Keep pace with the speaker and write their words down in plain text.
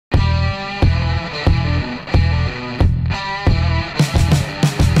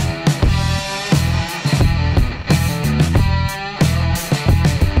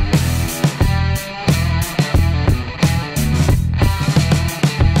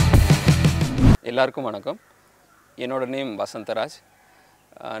எல்லாருக்கும் வணக்கம். என்னோட நேம் வசந்தராஜ்.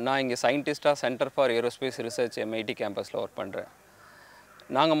 நான் இங்கே சயின்டிஸ்டாக centre for aerospace research MIT கேம்பஸில் work பண்ணுறேன்.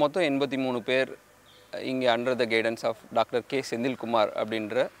 நாங்கள் மொத்தம் 83 பேர் இங்கே under the guidance of doctor K Senthilkumar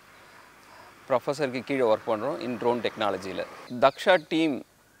அப்படின்ற ப்ரொஃபஸருக்கு கீழே ஒர்க் பண்ணுறோம் இன் ட்ரோன் டெக்னாலஜியில். தக்ஷா டீம்,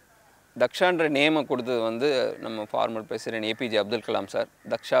 தக்ஷான்ற நேமை கொடுத்தது வந்து நம்ம farmer president APJ Abdul Kalam sir.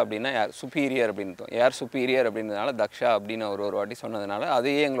 Daksha அப்படின்னா ஏர் சுப்பீரியர் அப்படின்னு, ஏர் சுப்பீரியர் அப்படின்றதுனால தக்ஷா அப்படின்னு அவர் ஒரு வாட்டி சொன்னதுனால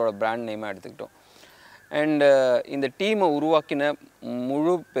அதையே எங்களோட பிராண்ட் நேமாக எடுத்துக்கிட்டோம். அண்டு இந்த டீமை உருவாக்கின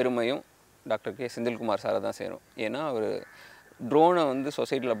முழு பெருமையும் டாக்டர் கே செந்தில்குமார் சாரை தான் சேரும். ஏன்னா அவர் ட்ரோனை வந்து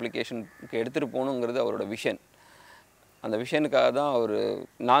சொசைட்டல் அப்ளிகேஷனுக்கு எடுத்துகிட்டு போகணுங்கிறது அவரோட விஷன். அந்த விஷனுக்காக தான்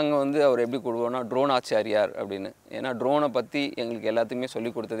நாங்கள் வந்து அவர் எப்படி கொடுவோன்னா ட்ரோன் ஆச்சாரியார் அப்படின்னு. ஏன்னா ட்ரோனை பற்றி எங்களுக்கு எல்லாத்துக்குமே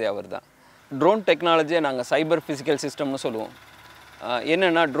சொல்லிக் கொடுத்ததே அவர் தான். ட்ரோன் டெக்னாலஜியை நாங்கள் சைபர் ஃபிசிக்கல் சிஸ்டம்னு சொல்லுவோம்.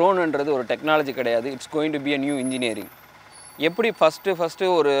 என்னென்னா ட்ரோனுன்றது ஒரு டெக்னாலஜி கிடையாது, it's going to be a new engineering. எப்படி ஃபஸ்ட்டு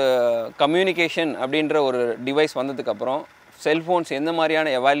ஒரு கம்யூனிகேஷன் அப்படின்ற ஒரு டிவைஸ் வந்ததுக்கப்புறம் செல்ஃபோன்ஸ் எந்த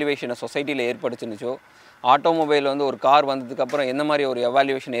மாதிரியான எவாலுவேஷனை சொசைட்டியில் ஏற்படுத்துனுச்சோ, ஆட்டோமொபைல் வந்து ஒரு கார் வந்ததுக்கப்புறம் எந்த மாதிரி ஒரு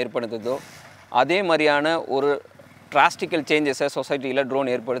எவாலுவேஷன் ஏற்படுத்துதோ, அதே மாதிரியான ஒரு டிராஸ்டிக்கல் சேஞ்சஸை சொசைட்டியில்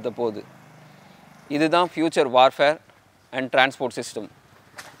ட்ரோன் ஏற்படுத்த போகுது. இதுதான் future warfare and transport system.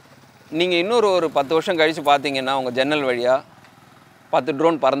 நீங்கள் இன்னொரு 10 வருஷம் கழித்து பார்த்தீங்கன்னா உங்கள் ஜன்னல் வழியாக 10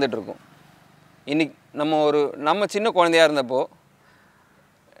 ட்ரோன் பறந்துட்டுருக்கும். இன்றைக்கி நம்ம சின்ன குழந்தையாக இருந்தப்போ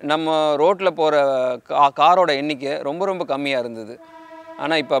நம்ம ரோட்டில் போகிற காரோட எண்ணிக்கை ரொம்ப கம்மியாக இருந்தது.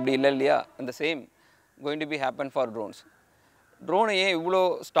 ஆனால் இப்போ அப்படி இல்லை இல்லையா? அந்த same going to be happen for drones. ட்ரோனை ஏன் இவ்வளோ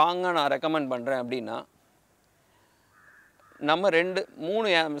ஸ்ட்ராங்காக நான் ரெக்கமெண்ட் பண்ணுறேன் அப்படின்னா, நம்ம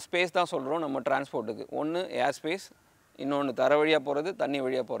 3 ஸ்பேஸ் தான் சொல்கிறோம் நம்ம டிரான்ஸ்போர்ட்டுக்கு. ஒன்று ஏர் ஸ்பேஸ், இன்னொன்று தரை வழியாக போகிறது, தண்ணி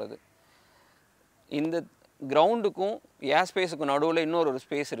வழியாக போகிறது. இந்த கிரவுண்டுக்கும் ஏர் ஸ்பேஸுக்கும் நடுவில் இன்னொரு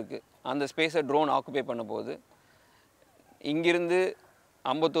ஸ்பேஸ் இருக்குது. அந்த ஸ்பேஸை ட்ரோன் ஆக்குபை பண்ண போகுது. இங்கிருந்து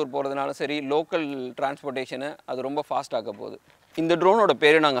அம்பத்தூர் போகிறதுனால சரி, லோக்கல் டிரான்ஸ்போர்ட்டேஷனை அது ரொம்ப ஃபாஸ்ட் ஆக்க போகுது. இந்த ட்ரோனோட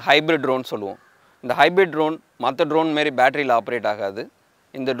பேர் நாங்கள் ஹைப்ரிட் ட்ரோன் சொல்லுவோம். இந்த ஹைப்ரிட் ட்ரோன் மற்ற ட்ரோன் மாரி பேட்டரியில் ஆப்ரேட் ஆகாது.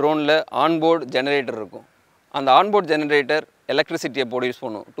 இந்த ட்ரோனில் ஆன்போர்டு ஜெனரேட்டர் இருக்கும். அந்த ஆன்போர்ட் ஜெனரேட்டர் எலக்ட்ரிசிட்டியை ப்ரொடியூஸ்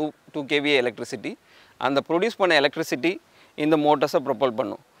பண்ணும், 2 kVA எலக்ட்ரிசிட்டி. அந்த ப்ரொடியூஸ் பண்ண எலக்ட்ரிசிட்டி இந்த மோட்டர்ஸை ப்ரொப்பல்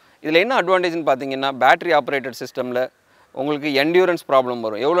பண்ணும். இதில் என்ன அட்வான்டேஜ்னு பார்த்தீங்கன்னா, பேட்டரி ஆப்ரேட்டட் சிஸ்டமில் உங்களுக்கு என்டியூரன்ஸ் ப்ராப்ளம்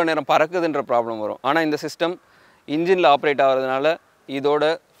வரும், எவ்வளோ நேரம் பறக்குதுன்ற ப்ராப்ளம் வரும். ஆனால் இந்த சிஸ்டம் இன்ஜினில் ஆப்ரேட் ஆகிறதுனால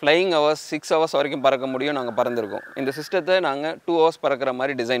இதோட ஃப்ளையிங் ஹவர்ஸ் 6 ஹவர்ஸ் வரைக்கும் பறக்க முடியும். நாங்கள் பறந்துருக்கோம். இந்த சிஸ்டத்தை நாங்கள் 2 ஹவர்ஸ் பறக்கிற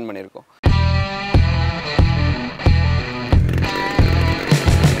மாதிரி டிசைன் பண்ணியிருக்கோம்.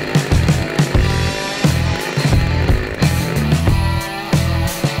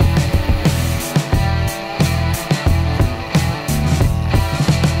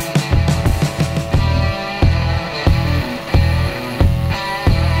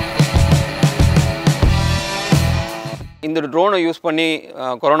 இந்த ட்ரோனை யூஸ் பண்ணி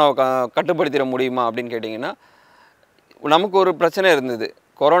கொரோனாவை கட்டுப்படுத்திட முடியுமா அப்படின்னு கேட்டிங்கன்னா, நமக்கு ஒரு பிரச்சனை இருந்தது.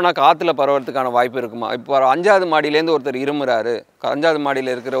 கொரோனா காற்றுல பரவறதுக்கான வாய்ப்பு இருக்குமா? இப்போ 5வது மாடியிலேருந்து ஒருத்தர் இருமுறாரு, 5வது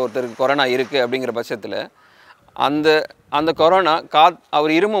மாடியில் இருக்கிற ஒருத்தருக்கு கொரோனா இருக்குது அப்படிங்கிற பட்சத்தில் அந்த கொரோனா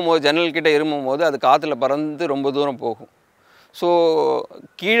அவர் இருமும் போது, ஜன்னல்கிட்ட இருமும் போது அது காற்றுல பறந்து ரொம்ப தூரம் போகும். ஸோ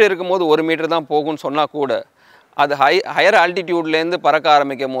கீழே இருக்கும்போது 1 மீட்டர் தான் போகும்னு சொன்னால் கூட, அது ஹையர் ஆல்டிடியூட்லேருந்து பறக்க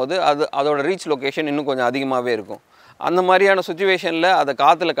ஆரம்பிக்கும் போது அதோட ரீச் லொக்கேஷன் இன்னும் கொஞ்சம் அதிகமாகவே இருக்கும். அந்த மாதிரியான சுச்சுவேஷனில் அதை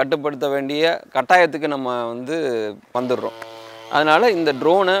காற்றுல கட்டுப்படுத்த வேண்டிய கட்டாயத்துக்கு நம்ம வந்துடுறோம். அதனால் இந்த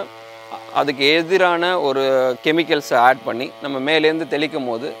ட்ரோனை அதுக்கு எதிரான ஒரு கெமிக்கல்ஸை ஆட் பண்ணி நம்ம மேலேருந்து தெளிக்கும்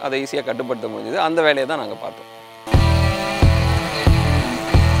போது அதை ஈஸியாக கட்டுப்படுத்த முடியுது. அந்த வேலையை தான் நாங்கள் பார்த்தோம்.